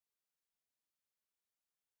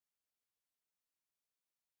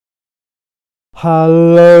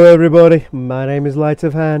Hello everybody, my name is Light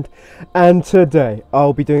of Hand, and today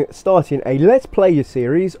I'll be starting a Let's Play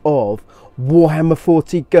series of Warhammer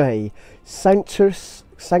 40k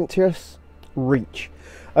Snactus Reach.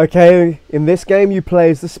 Okay, in this game you play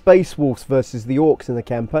as the Space Wolves versus the Orcs in the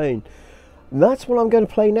campaign. And that's what I'm going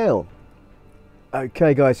to play now.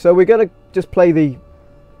 Okay guys, so we're going to just play the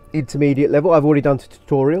intermediate level. I've already done the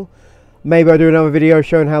tutorial. Maybe I'll do another video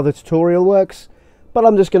showing how the tutorial works, but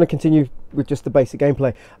I'm just going to continue with just the basic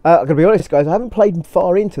gameplay. I'm going to be honest guys, I haven't played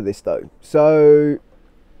far into this though, so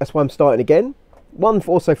that's why I'm starting again. One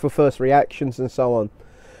also for first reactions and so on.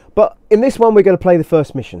 But in this one we're going to play the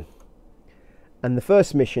first mission. And the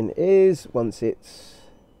first mission is, once it's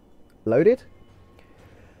loaded.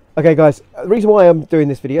 Okay guys, the reason why I'm doing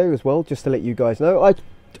this video as well, just to let you guys know,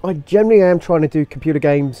 I generally am trying to do computer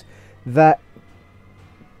games that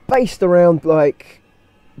based around like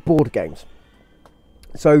board games.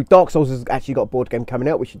 So Dark Souls has actually got a board game coming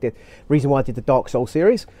out, which did reason why I did the Dark Souls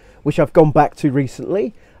series, which I've gone back to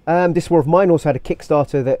recently. This War of Mine also had a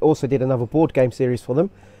Kickstarter that also did another board game series for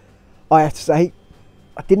them. I have to say,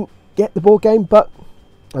 I didn't get the board game, but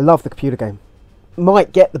I love the computer game.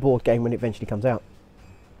 Might get the board game when it eventually comes out.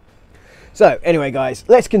 So anyway guys,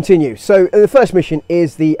 let's continue. So the first mission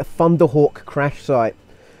is the Thunderhank Crash site.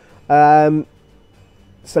 So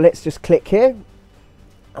let's just click here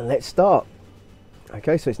and let's start.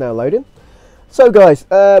 Okay, so it's now loading. So guys,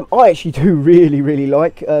 I actually do really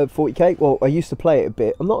like 40k. Well, I used to play it a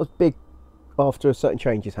bit. I'm not as big after certain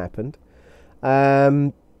changes happened.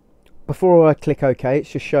 Before I click OK, it's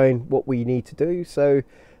just showing what we need to do. So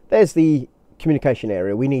there's the communication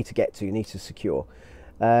area we need to get to, need to secure.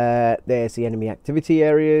 There's the enemy activity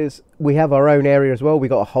areas. We have our own area as well. We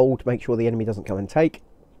got to hold, make sure the enemy doesn't come and take.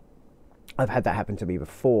 I've had that happen to me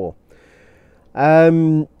before.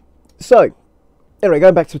 So anyway,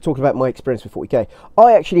 going back to talking about my experience with 40k,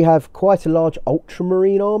 I actually have quite a large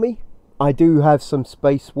ultramarine army. I do have some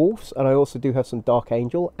space wolves, and I also do have some dark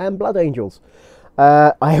angel and blood angels.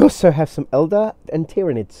 I also have some elder and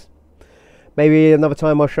tyrannids. Maybe another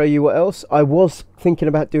time I'll show you what else. I was thinking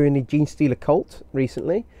about doing the Gene Stealer cult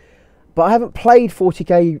recently, but I haven't played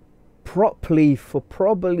 40k properly for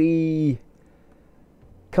probably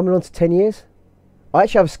coming on to 10 years. I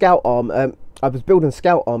actually have a scout arm. I was building a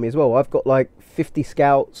scout army as well. I've got like 50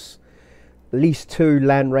 scouts, at least 2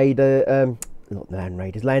 land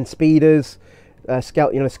speeders,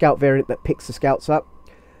 scout variant that picks the scouts up.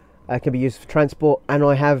 Can be used for transport, and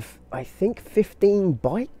I have, I think, 15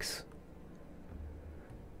 bikes.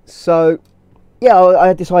 So yeah, I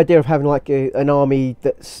had this idea of having like an army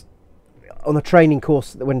that's on a training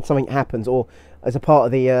course when something happens, or as a part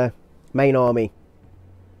of the main army.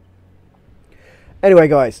 Anyway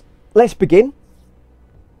guys, let's begin.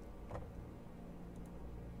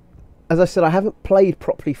 As I said, I haven't played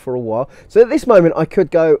properly for a while, so at this moment I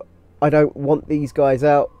could go, I don't want these guys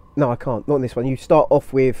out. No, I can't, not in this one. You start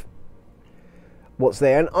off with what's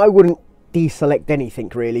there, and I wouldn't deselect anything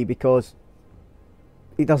really, because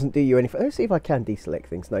it doesn't do you anything. Let's see if I can deselect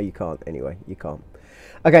things. No, you can't. Anyway, you can't.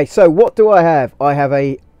 Okay, so what do I have? I have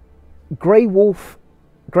a grey wolf,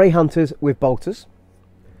 grey hunters with bolters.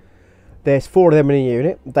 There's 4 of them in a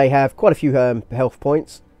unit. They have quite a few health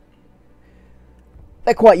points.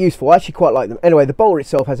 They're quite useful. I actually quite like them. Anyway, the bolter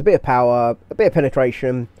itself has a bit of power, a bit of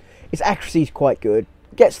penetration. Its accuracy is quite good.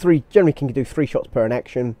 Gets 3, generally can do 3 shots per an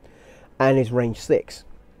action, and is range 6.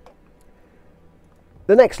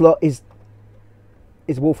 The next lot is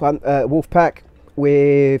wolf pack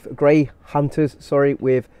with grey hunters. Sorry,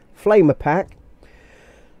 with flamer pack.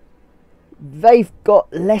 They've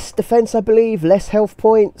got less defense, I believe, less health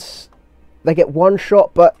points. They get 1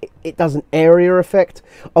 shot, but it does an area effect.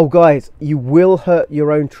 Oh guys, you will hurt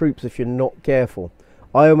your own troops if you're not careful.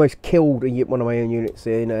 I almost killed one of my own units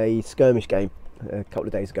in a skirmish game a couple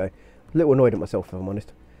of days ago. A little annoyed at myself, if I'm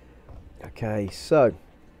honest. Okay, so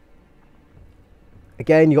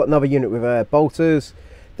again, you got another unit with bolters.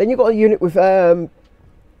 Then you got a unit with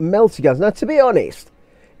melty guns. Now, to be honest,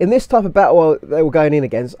 in this type of battle they were going in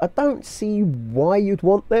against, I don't see why you'd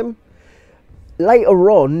want them. Later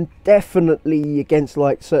on, definitely against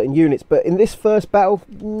like certain units, but in this first battle,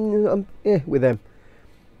 I'm with them.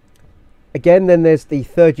 Again, then there's the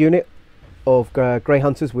 3rd unit of grey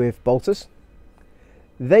hunters with bolters.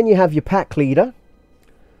 Then you have your pack leader.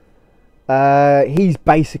 He's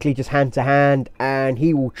basically just hand to hand, and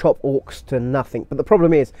he will chop orcs to nothing. But the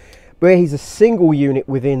problem is, where he's a single unit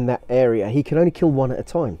within that area, he can only kill 1 at a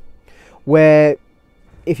time. Where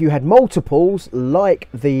if you had multiples, like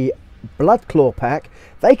the Blood Claw pack,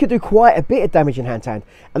 they could do quite a bit of damage in hand to hand,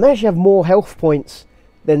 and they actually have more health points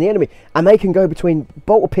than the enemy, and they can go between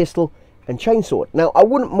bolter pistol and chainsword. Now, I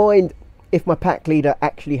wouldn't mind if my pack leader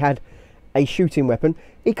actually had a shooting weapon.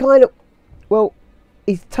 He kind of, well,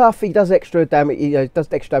 he's tough. He does extra damage. You know, does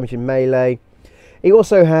extra damage in melee. He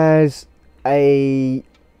also has a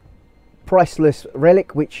priceless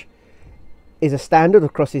relic, which is a standard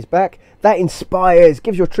across his back. That inspires,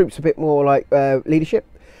 gives your troops a bit more like leadership.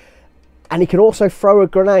 And he can also throw a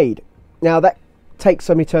grenade. Now that takes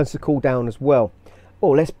so many turns to cool down as well.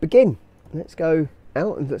 Oh, let's begin. Let's go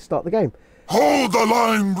out and let's start the game. Hold the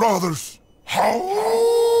line, brothers.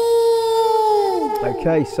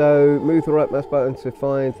 Okay, so move the right mouse button to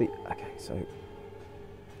find the... Okay, so... I'm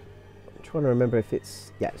trying to remember if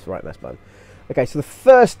it's... Yeah, it's the right mouse button. Okay, so the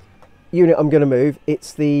first unit I'm going to move,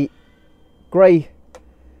 it's the grey...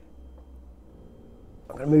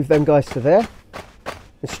 I'm going to move them guys to there.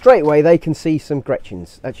 And straight away they can see some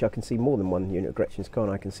Gretchens. Actually, I can see more than one unit of Gretchens, can't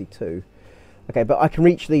I? I can see two. Okay, but I can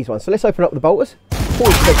reach these ones. So let's open up the bolters.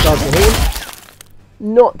 40 charge in here.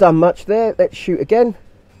 Not done much there. Let's shoot again.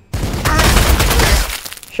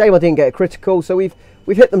 Shame I didn't get a critical. So we've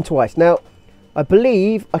hit them twice. Now, I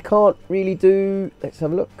believe I can't really do... Let's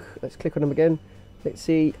have a look. Let's click on them again. Let's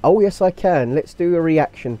see. Oh, yes, I can. Let's do a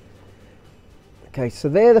reaction. Okay, so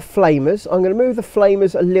they're the flamers. I'm going to move the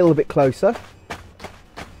flamers a little bit closer.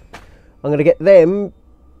 I'm going to get them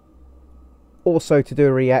also to do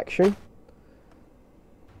a reaction.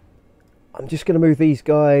 I'm just going to move these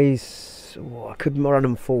guys. Oh, I could run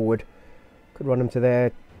them forward. Could run them to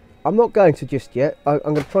there. I'm not going to just yet. I'm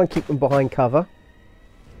going to try and keep them behind cover.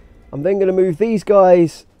 I'm then going to move these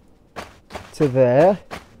guys to there.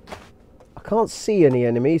 I can't see any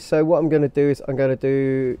enemies, so what I'm going to do is I'm going to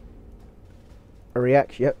do a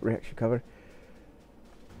reaction. Yep, reaction cover.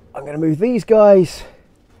 I'm going to move these guys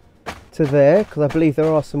to there because I believe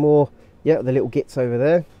there are some more. Yeah, the little gits over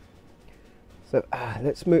there. So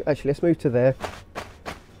let's move. Actually, let's move to there,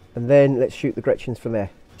 and then let's shoot the Gretchens from there.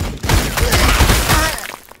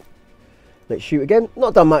 Let's shoot again.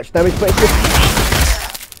 Not done much damage, but it's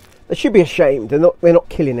just, they should be ashamed. They're not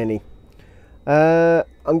killing any.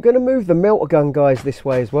 I'm going to move the melter gun guys this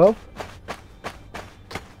way as well.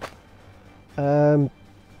 Okay,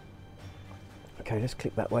 let's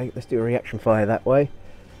click that way. Let's do a reaction fire that way.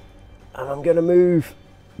 And I'm going to move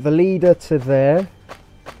the leader to there.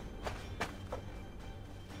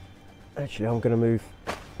 Actually, I'm going to move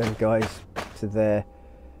them guys to there.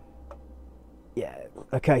 Yeah.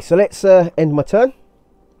 Okay, so let's end my turn.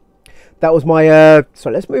 That was my... so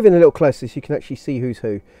let's move in a little closer so you can actually see who's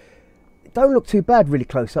who. It don't look too bad really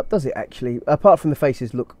close up, does it, actually? Apart from the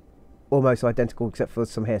faces look almost identical except for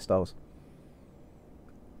some hairstyles.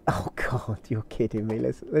 Oh, God, you're kidding me.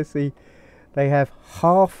 Let's see. They have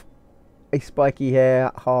half a spiky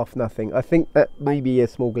hair, half nothing. I think that may be a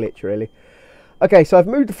small glitch, really. Okay, so I've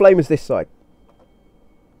moved the flamers this side.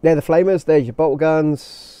 They're the flamers. There's your bolt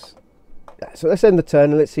guns. So let's end the turn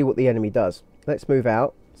and let's see what the enemy does. Let's move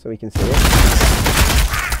out so we can see it.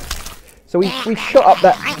 So we've shot up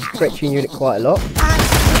that Gretchen unit quite a lot.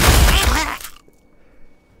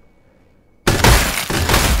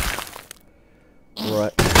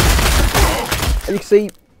 Right. And you can see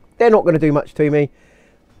they're not going to do much to me.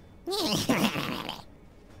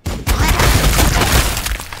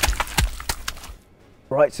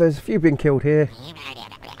 Right, so there's a few been killed here.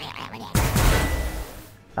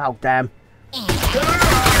 Oh, damn.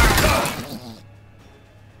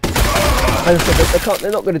 As I said,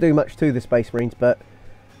 they're not going to do much to the Space Marines, but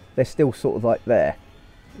they're still sort of like there.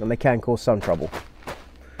 And they can cause some trouble.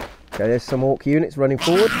 Okay, there's some Orc units running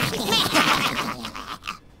forward.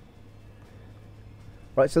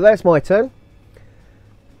 Right, so that's my turn.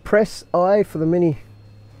 Press I for the mini.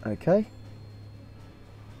 Okay.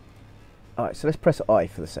 Alright, so let's press I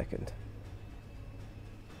for the second.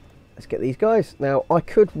 Let's get these guys. Now, I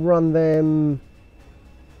could run them...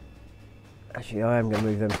 Actually, I am going to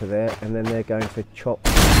move them to there, and then they're going to chop...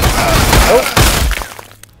 Oh!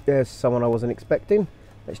 There's someone I wasn't expecting.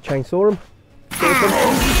 Let's chainsaw them.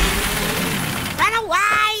 Run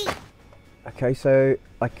away! Okay, so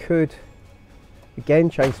I could, again,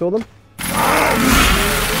 chainsaw them.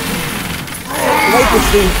 They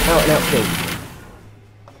just seem out and out kill.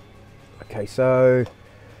 Okay, so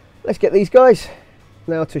let's get these guys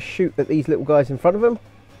now to shoot at these little guys in front of them.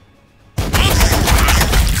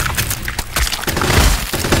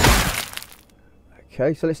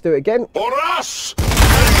 Okay, so let's do it again. For us! Run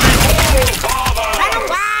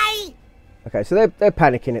away! Okay, so they're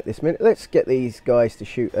panicking at this minute. Let's get these guys to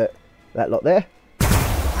shoot at that lot there.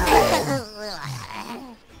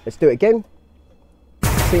 Let's do it again.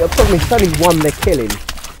 See, the problem is it's only one they're killing,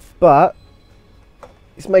 but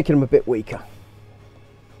it's making them a bit weaker.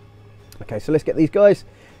 Okay, so let's get these guys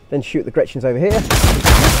Then shoot the Gretchens over here.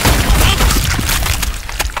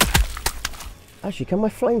 Actually, can my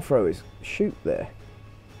flamethrowers shoot there?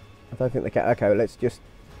 I don't think they can. Okay, well, let's just...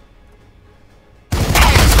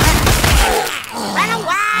 Run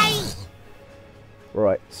away!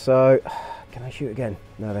 Right, so... Can I shoot again?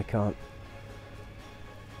 No, they can't.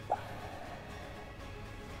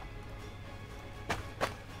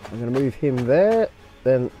 I'm going to move him there.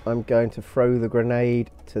 Then I'm going to throw the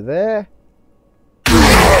grenade to there.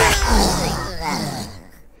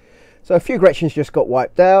 So a few Gretchens just got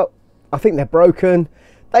wiped out. I think they're broken.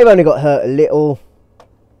 They've only got hurt a little.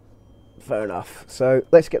 Fair enough. So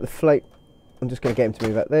let's get the flame. I'm just going to get him to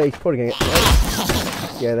move out there. He's probably going to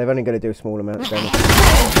get... Yeah, they're only going to do a small amount of damage.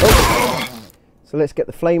 Oh. So let's get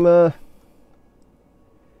the flamer.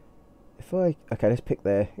 If I... Okay, let's pick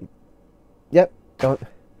there. Yep, go on.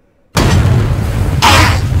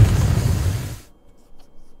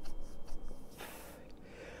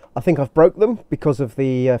 I think I've broke them because of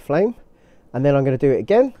the flame. And then I'm going to do it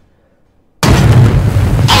again.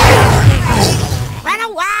 Run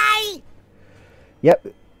away! Yep.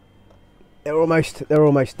 They're almost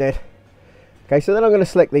dead. Okay, so then I'm going to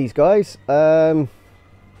select these guys. I'm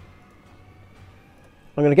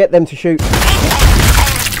going to get them to shoot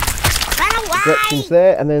Gretchens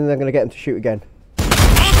there, and then I'm going to get them to shoot again.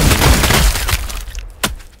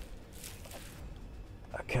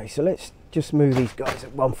 Okay, so let's just move these guys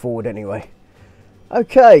one forward anyway.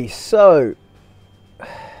 Okay, so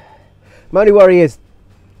my only worry is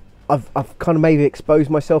I've kind of maybe exposed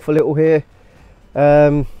myself a little here.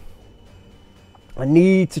 I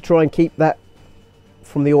need to try and keep that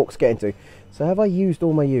from the orcs getting to. So have I used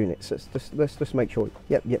all my units? Let's just make sure.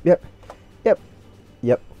 Yep.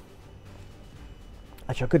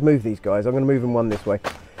 Actually, I could move these guys. I'm going to move them one this way.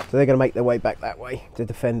 So they're going to make their way back that way to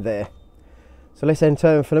defend there. So let's end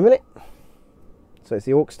turn for a minute. So it's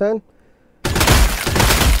the orcs' turn.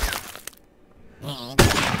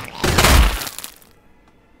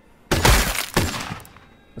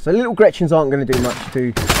 So little Gretchens aren't going to do much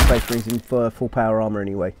to Space Marines in full power armour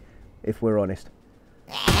anyway, if we're honest.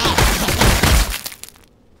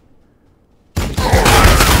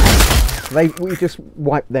 We just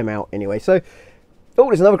wiped them out anyway. So, oh,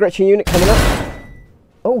 there's another Gretchen unit coming up.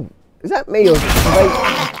 Oh, is that me or they?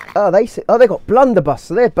 Oh, they got blunderbuss,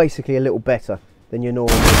 so they're basically a little better than your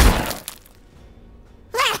normal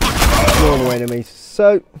enemies.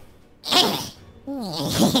 So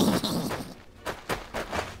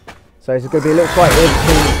there's going to be a little fight here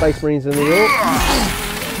between the Space Marines and the Orcs,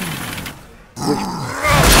 which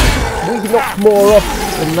we knock more off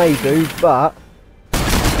than they do, but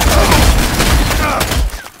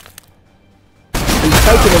he's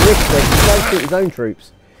taking a risk there. He's going to shoot his own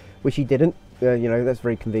troops, which he didn't. You know, that's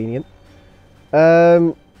very convenient.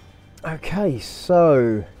 Okay,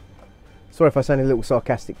 so sorry if I sounded a little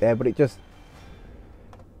sarcastic there, but it just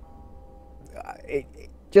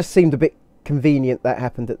seemed a bit convenient that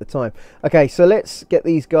happened at the time. Okay, so let's get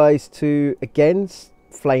these guys to again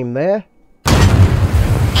flame there.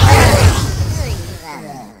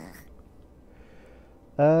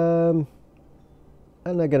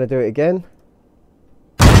 And they're going to do it again.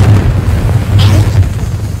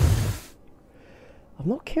 I've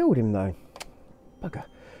not killed him though. Bugger.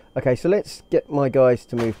 Okay, so let's get my guys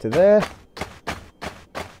to move to there.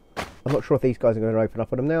 I'm not sure if these guys are going to open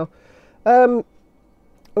up on them now. I'm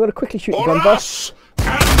going to quickly shoot the gun bus.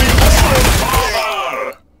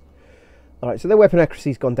 Alright, so their weapon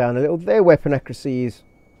accuracy's gone down a little. Their weapon accuracy is...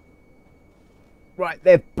 Right,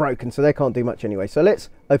 they're broken, so they can't do much anyway. So let's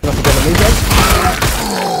open up again on these guys.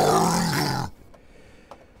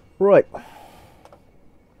 Right.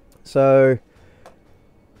 So...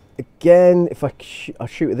 Again, if I'll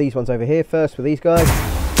shoot at these ones over here first with these guys.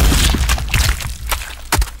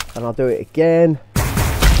 And I'll do it again.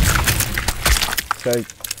 So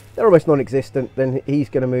they're almost non-existent. Then he's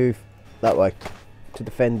going to move that way to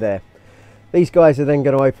defend there. These guys are then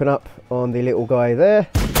going to open up on the little guy there.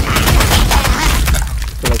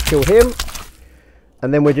 So they kill him.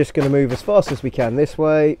 And then we're just going to move as fast as we can this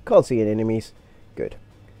way. Can't see any enemies. Good.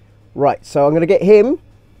 Right, so I'm going to get him.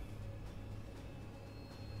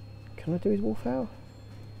 Can I do his wolf howl?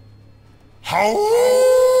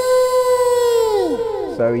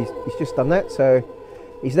 So he's just done that. So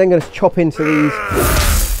he's then going to chop into these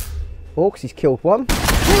orcs. He's killed one.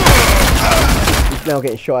 He's now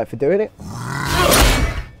getting shot at for doing it.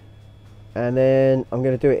 And then I'm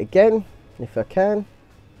going to do it again if I can.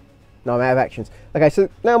 No, I'm out of actions. Okay, so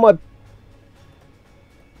now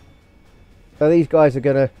these guys are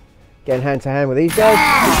going to get in hand to hand with these guys.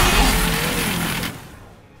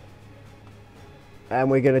 And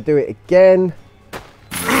we're going to do it again.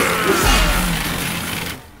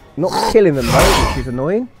 Not killing them though, which is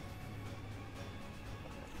annoying.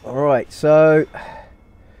 Alright, so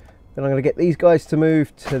then I'm going to get these guys to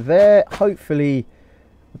move to there. Hopefully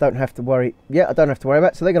I don't have to worry. Yeah, I don't have to worry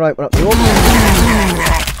about it. So they're going to open up the orcs.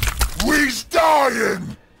 We's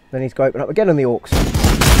dying! Then he's going to open up again on the orcs.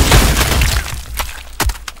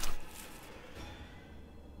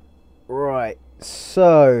 Right,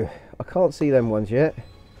 so I can't see them ones yet.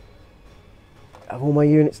 Have all my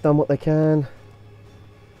units done what they can?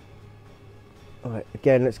 Alright,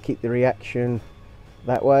 again, let's keep the reaction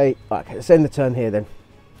that way. Okay, let's end the turn here then.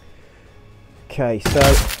 Okay, so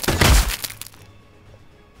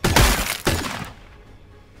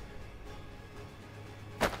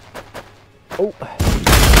oh,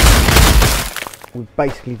 we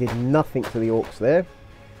basically did nothing to the orcs there.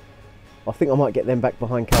 I think I might get them back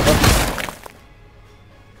behind cover.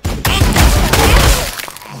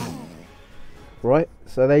 Right,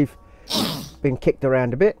 so they've been kicked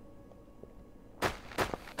around a bit.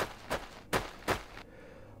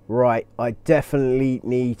 Right, I definitely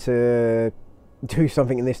need to do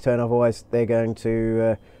something in this turn, otherwise they're going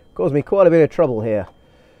to cause me quite a bit of trouble here.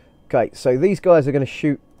 Okay, so these guys are going to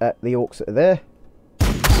shoot at the orcs that are there.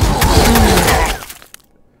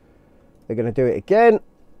 They're going to do it again.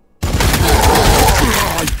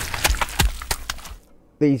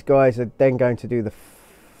 These guys are then going to do the...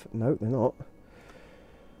 no, they're not.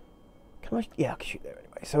 Can I... yeah, I can shoot there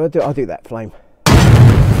anyway. So I'll do that flame.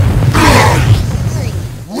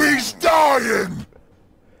 We's dying!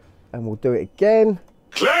 And we'll do it again.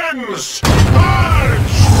 Cleanse!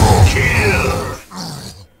 Purge! Kill!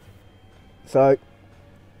 So, I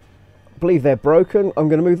believe they're broken. I'm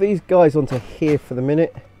going to move these guys onto here for the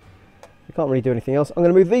minute. We can't really do anything else. I'm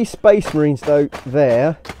going to move these Space Marines, though,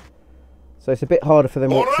 there. So it's a bit harder for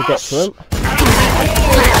them to get to them.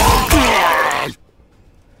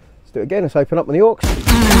 Let's do it again. Let's open up on the orcs.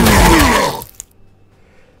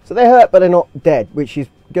 So they're hurt, but they're not dead, which is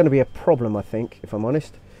going to be a problem, I think, if I'm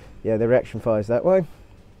honest. Yeah, their reaction fires that way.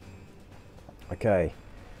 Okay.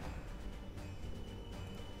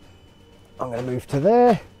 I'm going to move to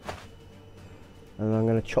there. And I'm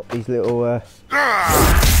going to chop these little... Run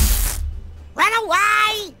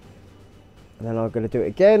away! And then I'm going to do it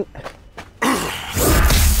again.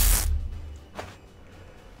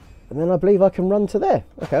 And then I believe I can run to there.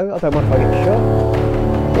 Okay, I don't mind if I get shot.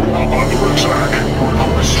 Under attack.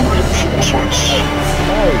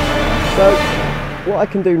 Okay, so what I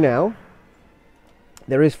can do now,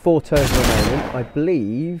 there is 4 turns remaining. I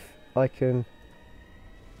believe I can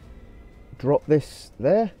drop this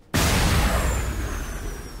there.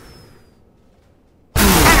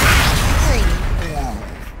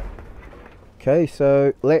 Okay,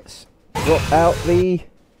 so let's drop out the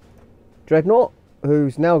Dreadnought,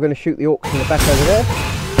 who's now going to shoot the orcs in the back over there.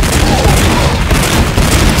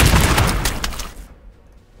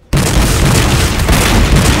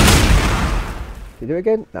 Did he do it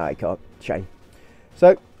again? No, he can't. Shame.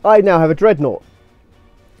 So I now have a Dreadnought.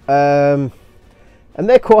 And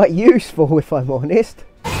they're quite useful, if I'm honest.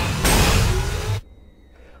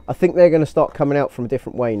 I think they're going to start coming out from a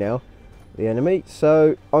different way now, the enemy.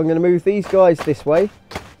 So I'm going to move these guys this way.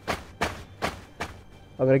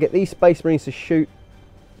 I'm going to get these Space Marines to shoot.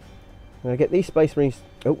 I'm going to get these Space Marines...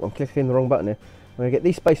 oh, I'm clicking the wrong button here. I'm going to get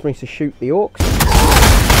these Space Marines to shoot the orcs.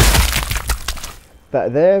 That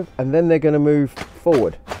are there. And then they're going to move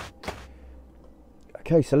forward.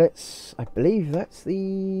 Okay, so let's... I believe that's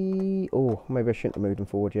the... oh, maybe I shouldn't have moved them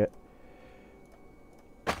forward yet.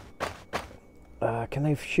 Can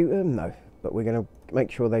they shoot them? No. But we're going to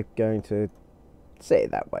make sure they're going to set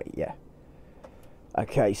it that way. Yeah.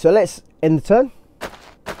 Okay, so let's end the turn.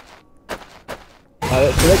 So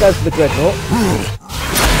there goes the Dreadnought.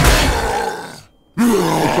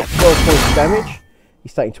 He took 12 points of damage.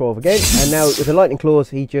 He's taking 12 again. And now with the Lightning Claws,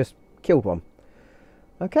 he just killed one.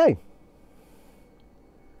 Okay.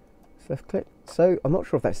 Left click. So I'm not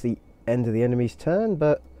sure if that's the end of the enemy's turn,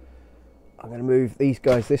 but I'm going to move these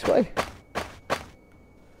guys this way.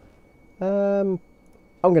 I'm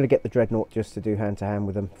going to get the Dreadnought just to do hand-to-hand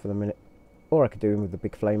with them for the minute. Or I could do him with the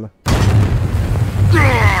big flamer.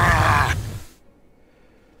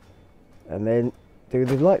 And then do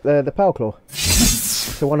the Power Claw.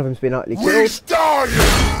 So one of them's been utterly killed.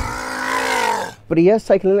 But he has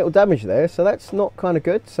taken a little damage there, so that's not kind of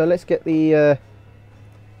good. So let's get the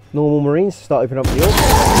normal Marines to start opening up the orcs.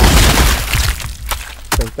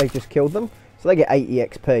 So they've just killed them. So they get 80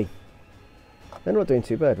 XP. They're not doing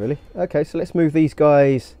too bad, really. Okay, so let's move these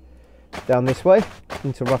guys down this way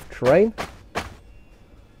into rough terrain.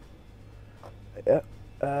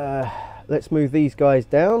 Let's move these guys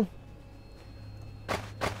down.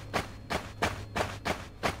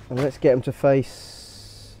 And let's get them to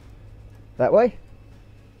face that way.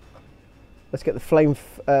 Let's get the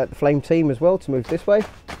flame team as well to move this way.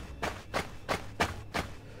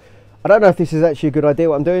 I don't know if this is actually a good idea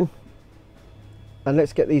what I'm doing. And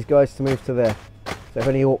let's get these guys to move to there. So if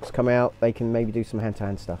any orcs come out, they can maybe do some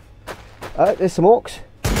hand-to-hand stuff. There's some orcs.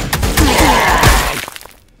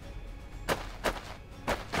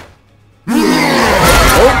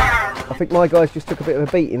 Oh, I think my guys just took a bit of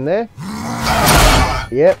a beating there.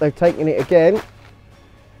 Yep, they've taken it again.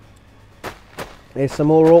 There's some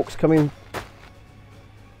more orcs coming.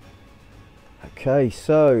 Okay,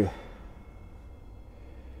 so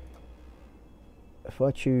if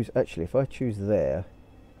I choose there.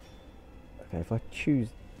 Okay,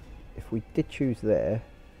 if we did choose there,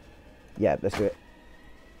 yeah, let's do it.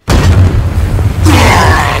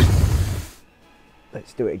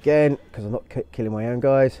 Let's do it again, because I'm not killing my own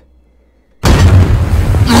guys.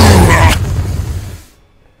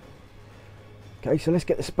 Okay, so let's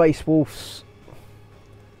get the Space Wolves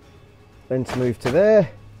then to move to there.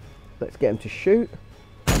 Let's get them to shoot.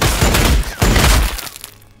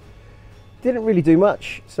 Didn't really do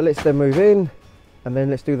much, so let's then move in, and then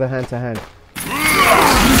let's do the hand-to-hand.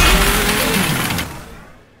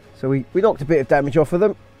 So we knocked a bit of damage off of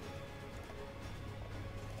them.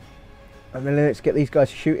 And then let's get these guys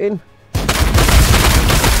to shoot in.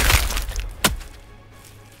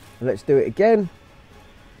 And let's do it again.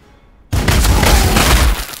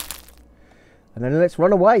 And then let's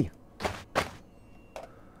run away.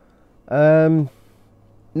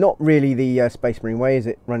 Not really the Space Marine way, is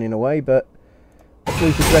it, running away, but let's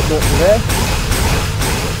move the Dreadnought to there.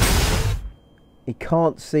 He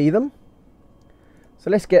can't see them. So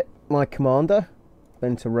let's get my commander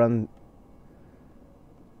then to run.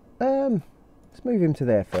 Let's move him to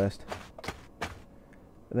there first.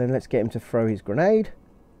 And then let's get him to throw his grenade.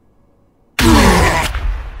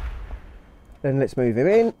 Then let's move him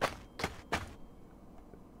in.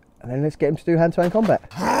 And then let's get him to do hand-to-hand combat.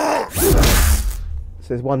 So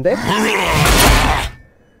there's one dead.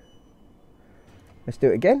 Let's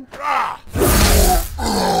do it again.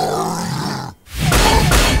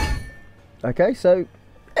 Okay, so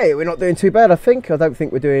hey, we're not doing too bad, I think. I don't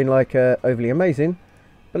think we're doing like overly amazing.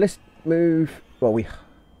 But let's move. Well,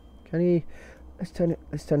 let's turn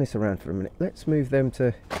this around for a minute. Let's move them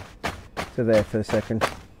to there for a second.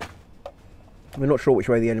 We're not sure which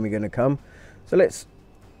way the enemy are going to come, so let's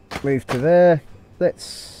move to there.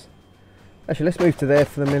 Let's move to there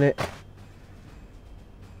for the minute.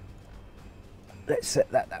 Let's set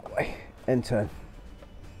that way. End turn.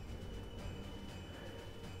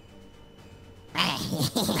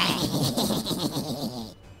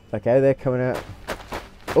 Okay, they're coming out.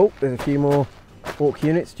 Oh, there's a few more orc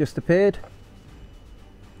units just appeared.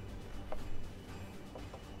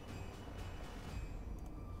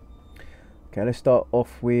 Okay, let's start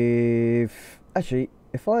off with. Actually,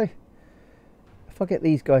 if I get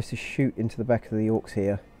these guys to shoot into the back of the orcs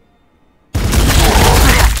here.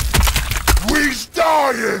 We's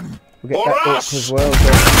dying! We'll get that orc as well.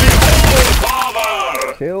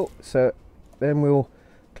 So kill. So then we'll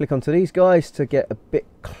click onto these guys to get a bit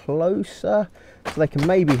closer, so they can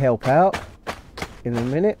maybe help out in a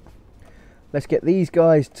minute. Let's get these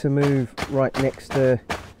guys to move right next to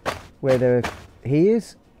where he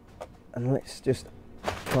is, and let's just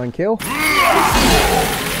try and kill.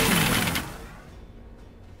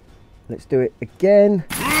 Let's do it again.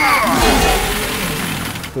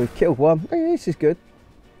 So we've killed one. Hey, this is good.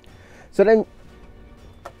 So then,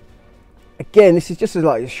 again, this is just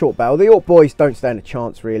like a short battle. The Orc boys don't stand a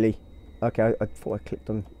chance, really. Okay, I thought I clicked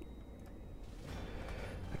on.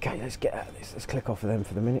 Okay, let's get out of this. Let's click off of them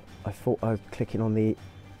for the minute. I thought I was clicking on the.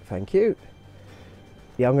 Thank you.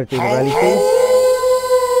 Yeah, I'm going to do the rally thing.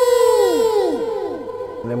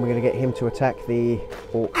 And then we're going to get him to attack the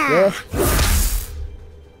Orcs there.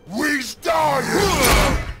 We's dying!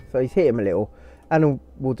 So he's hit him a little. And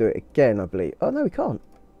we'll do it again, I believe. Oh, no, we can't.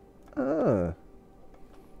 Ah.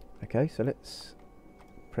 Okay, so let's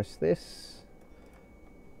press this.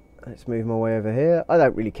 Let's move my way over here. I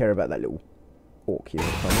don't really care about that little orc unit,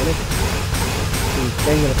 if I'm honest. He's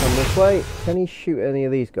then going to come this way. Can he shoot any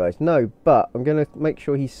of these guys? No, but I'm going to make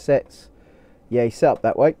sure he sets. Yeah, he's set up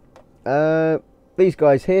that way. These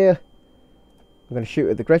guys here, I'm going to shoot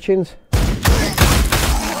at the Gretchens.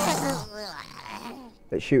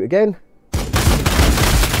 Let's shoot again.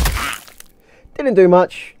 Didn't do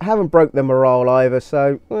much. Haven't broke their morale either,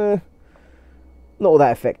 so not all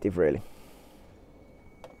that effective, really.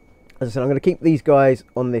 As I said, I'm going to keep these guys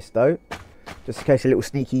on this though, just in case a little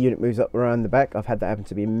sneaky unit moves up around the back. I've had that happen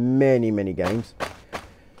to me in many, many games.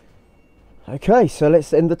 Okay, so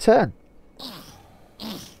let's end the turn.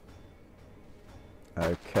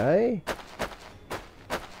 Okay.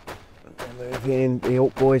 They're moving. The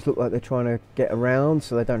Orc boys look like they're trying to get around,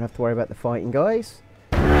 so they don't have to worry about the fighting guys.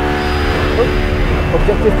 Oh,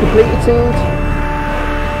 objective completed. So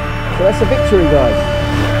that's a victory, guys.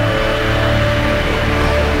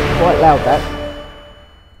 Quite loud, that.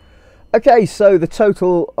 Okay, so the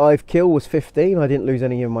total I've killed was 15. I didn't lose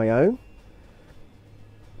any of my own.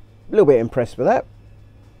 A little bit impressed with that.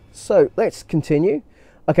 So let's continue.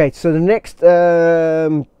 Okay, so the next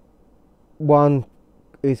one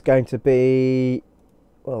is going to be,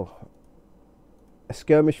 well, a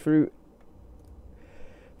skirmish through.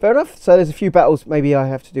 Fair enough. So there's a few battles maybe I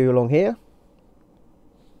have to do along here.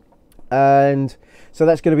 And so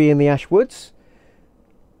that's going to be in the Ash Woods.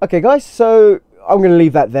 Okay, guys, so I'm going to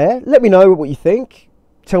leave that there. Let me know what you think.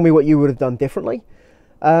 Tell me what you would have done differently.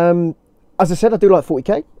 As I said, I do like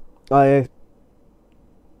 40k. I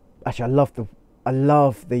love the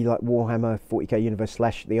like Warhammer 40k universe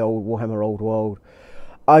 / the old Warhammer Old World.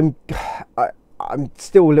 I'm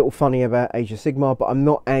still a little funny about Age of Sigmar, but I'm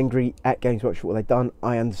not angry at Games Workshop what they've done.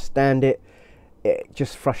 I understand it. It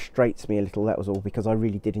just frustrates me a little, that was all, because I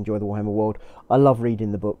really did enjoy the Warhammer world. I love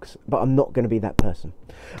reading the books, but I'm not going to be that person.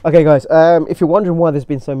 Okay, guys, if you're wondering why there's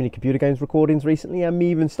been so many computer games recordings recently, and me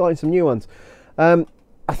even starting some new ones, I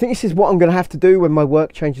think this is what I'm going to have to do when my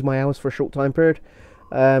work changes my hours for a short time period.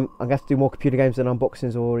 I'm going to have to do more computer games than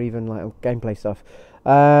unboxings or even like gameplay stuff.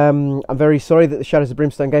 I'm very sorry that the Shadows of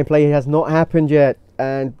Brimstone gameplay has not happened yet,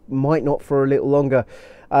 and might not for a little longer.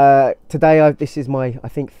 Today this is my, I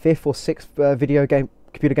think, 5th or 6th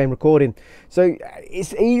computer game recording, so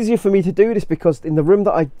it's easier for me to do this because in the room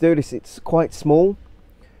that I do this, it's quite small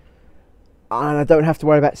and I don't have to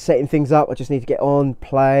worry about setting things up. I just need to get on,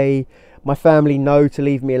 play. My family know to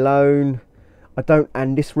leave me alone.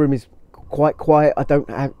 And this room is quite quiet. I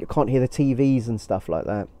can't hear the TVs and stuff like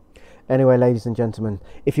that. Anyway, ladies and gentlemen,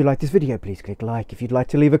 if you like this video, please click like. If you'd like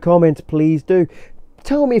to leave a comment, please do.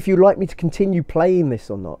 Tell me if you'd like me to continue playing this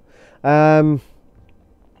or not.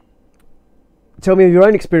 Tell me your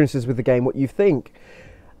own experiences with the game, what you think.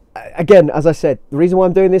 Again, as I said, the reason why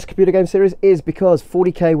I'm doing this computer game series is because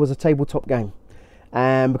 40k was a tabletop game.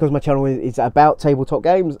 And because my channel is about tabletop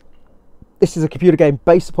games, this is a computer game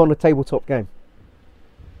based upon a tabletop game.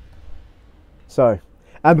 So,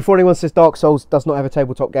 and before anyone says Dark Souls does not have a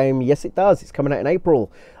tabletop game, yes it does. It's coming out in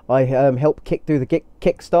April. I helped do the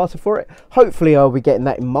Kickstarter for it. Hopefully I'll be getting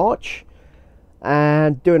that in March.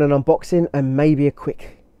 And doing an unboxing and maybe a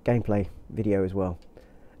quick gameplay video as well.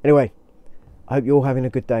 Anyway, I hope you're all having a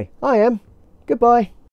good day. I am. Goodbye.